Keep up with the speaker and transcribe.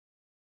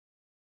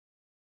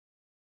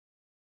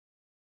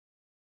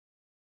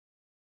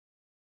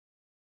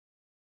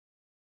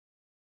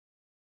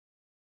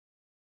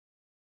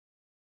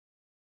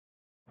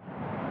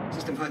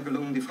ist dem Feind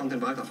gelungen, die Front in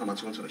breiter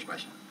Formation zu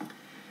durchbrechen.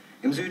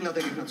 Im Süden hat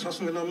der Gegner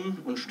Zossen genommen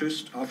und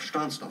stößt auf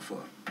Stahnsdorf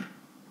vor.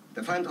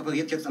 Der Feind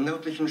operiert jetzt am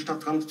nördlichen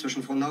Stadtrand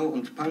zwischen Frohnau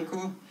und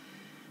Pankow.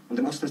 Und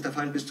im Osten ist der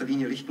Feind bis zur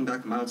Linie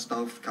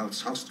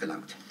Lichtenberg-Mahlsdorf-Karlshorst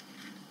gelangt.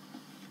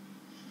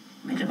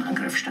 Mit dem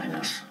Angriff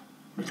Steiners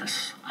wird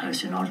das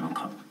alles in Ordnung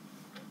kommen.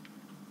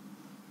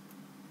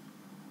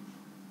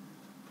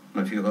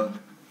 Mein Führer,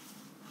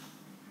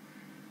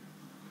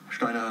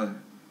 Steiner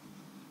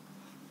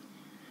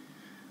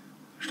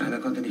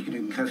konnte nicht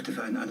genügend Kräfte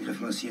für einen Angriff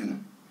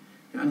massieren.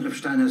 Der Angriff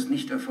Steiner ist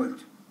nicht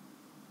erfolgt.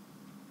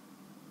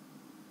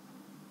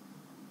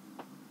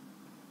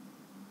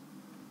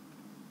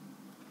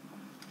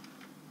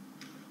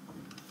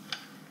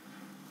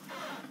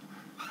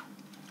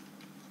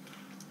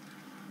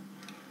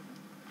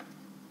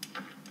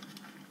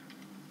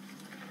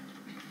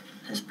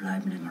 Es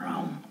bleiben im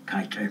Raum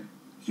Keitel,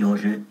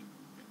 Jodl,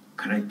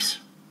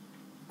 Krebs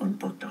und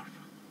Burgdorf.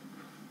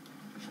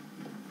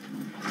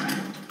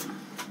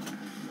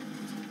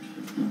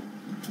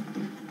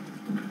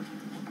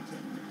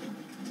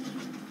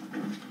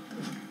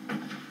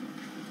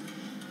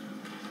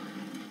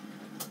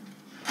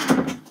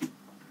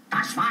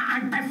 Das war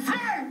ein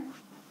Befehl!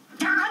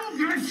 Der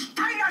Angriff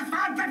Steiners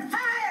war ein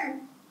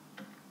Befehl!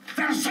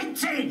 Wer sind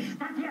Sie?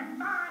 Dass Sie es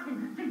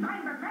wagen, sich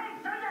mein Befehl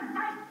zu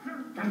widersetzen!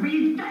 Das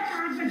Militär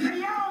hat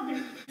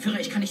Befehle! Führer,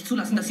 ich kann nicht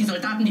zulassen, dass die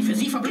Soldaten, die für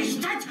Sie verbrechen...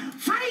 Nicht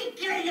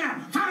Feiglinge!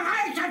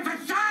 Verreiter,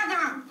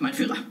 Versager! Mein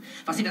Führer,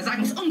 was Sie da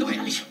sagen, ist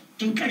ungeheuerlich.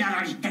 Die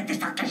Generalität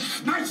ist das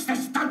Geschmeiß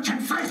des deutschen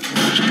Volkes!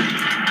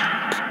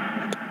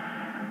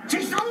 Sie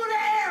ist ohne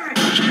Ehre!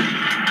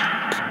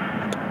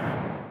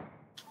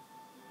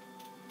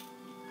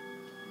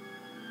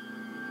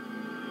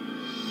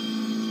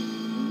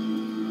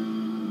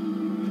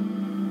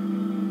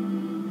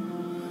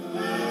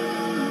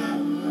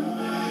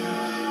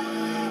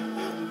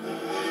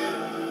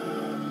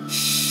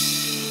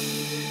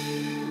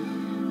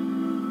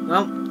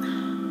 Well,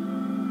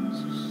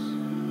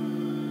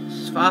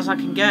 as far as I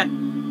can get,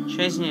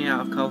 chasing it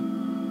out of coal,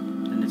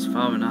 and it's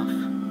far enough.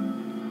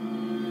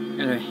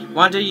 Anyway,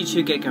 why don't you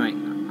two get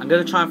going? I'm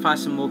gonna try and find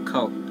some more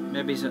coal.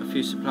 Maybe a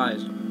few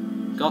suppliers.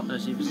 God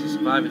knows if it's the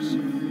survivors.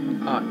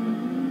 Alright.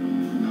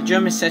 The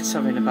German said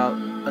something about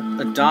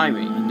a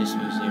diary in this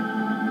museum.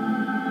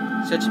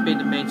 Said to be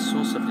the main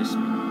source of this.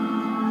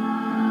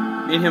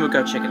 Me and him will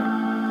go check it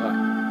out.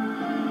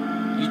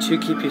 Alright. You two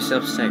keep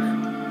yourselves safe.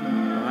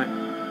 Alright?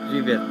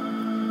 Wie will.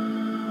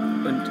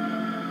 Und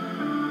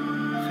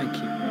thank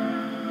you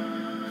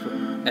for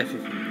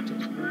everything.